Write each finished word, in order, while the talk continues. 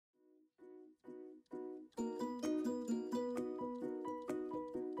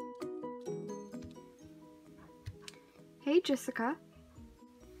Hey, Jessica.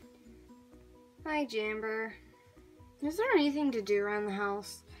 Hi, Jamber. Is there anything to do around the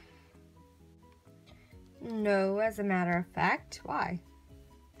house? No, as a matter of fact. Why?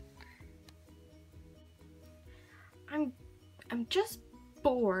 I'm just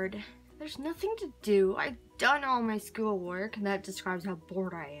bored. There's nothing to do. I've done all my schoolwork, and that describes how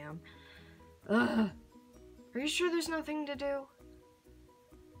bored I am. Ugh. Are you sure there's nothing to do?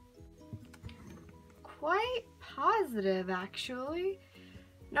 Quite positive, actually.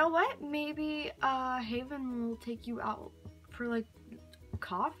 Know what? Maybe Haven will take you out for like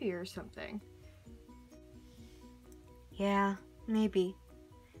coffee or something. Yeah, maybe.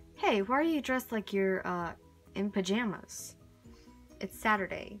 Hey, why are you dressed like you're in pajamas? It's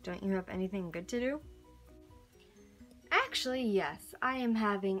Saturday. Don't you have anything good to do? Actually, yes. I am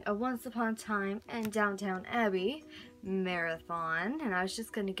having a Once Upon a Time in Downtown Abbey marathon, and I was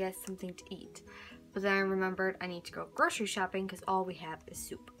just gonna get something to eat. But then I remembered I need to go grocery shopping because all we have is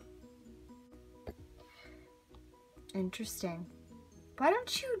soup. Interesting. Why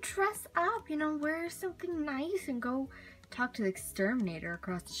don't you dress up, wear something nice and go talk to the exterminator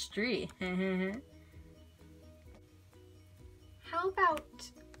across the street? How about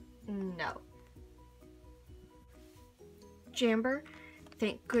no? Jamber,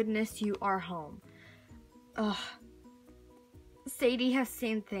 thank goodness you are home. Ugh. Sadie has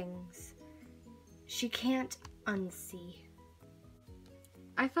seen things she can't unsee.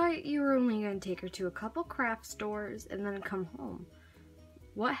 I thought you were only going to take her to a couple craft stores and then come home.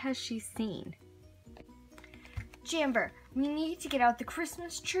 What has she seen? Jamber, we need to get out the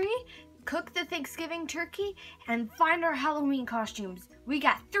Christmas tree, cook the Thanksgiving turkey, and find our Halloween costumes. We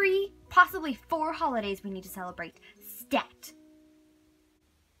got 3, possibly 4 holidays we need to celebrate. Stat.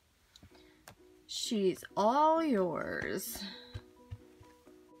 She's all yours.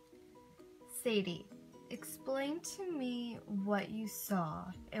 Sadie, explain to me what you saw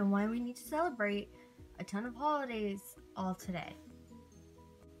and why we need to celebrate a ton of holidays all today.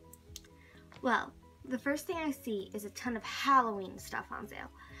 Well, the first thing I see is a ton of Halloween stuff on sale.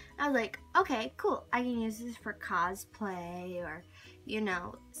 I was like, okay, cool. I can use this for cosplay or,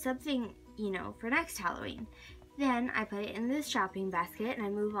 something, for next Halloween. Then I put it in this shopping basket and I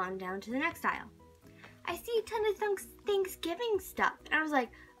move on down to the next aisle. I see a ton of Thanksgiving stuff. And I was like,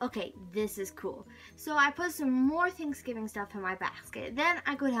 okay, this is cool. So I put some more Thanksgiving stuff in my basket. Then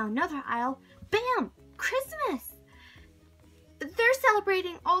I go down another aisle. Bam! Christmas! They're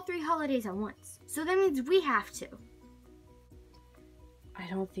celebrating all 3 holidays at once. So that means we have to. I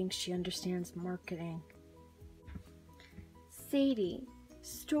don't think she understands marketing. Sadie,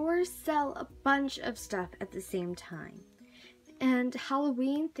 stores sell a bunch of stuff at the same time. And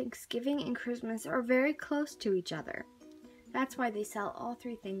Halloween, Thanksgiving, and Christmas are very close to each other. That's why they sell all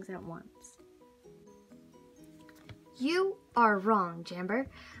 3 things at once. You are wrong, Jamber.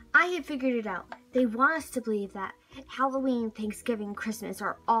 I had figured it out. They want us to believe that Halloween, Thanksgiving, and Christmas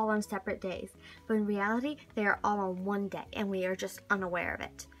are all on separate days. But in reality, they are all on one day, and we are just unaware of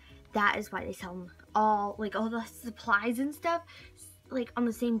it. That is why they sell them all the supplies and stuff, on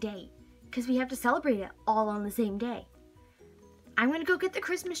the same day. Because we have to celebrate it all on the same day. I'm going to go get the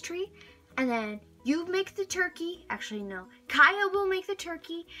Christmas tree, and then you make the turkey. Actually, no. Kaya will make the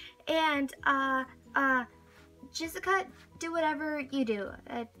turkey, and, Jessica, do whatever you do.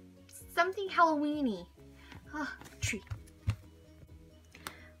 Something Halloween-y. Oh, tree.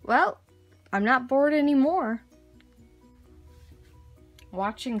 Well, I'm not bored anymore.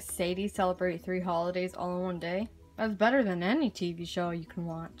 Watching Sadie celebrate 3 holidays all in one day, that's better than any TV show you can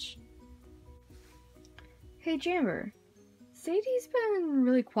watch. Hey, Jamber. Sadie's been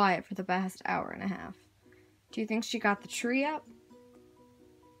really quiet for the past hour and a half. Do you think she got the tree up?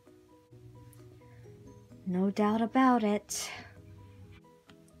 No doubt about it.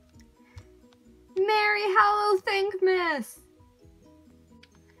 Merry Hallowthankmas!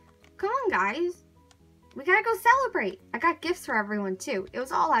 Come on, guys. We gotta go celebrate. I got gifts for everyone, too. It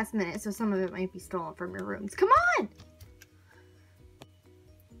was all last minute, so some of it might be stolen from your rooms. Come on!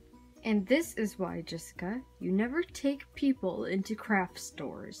 And this is why, Jessica, you never take people into craft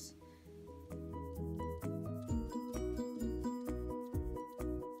stores.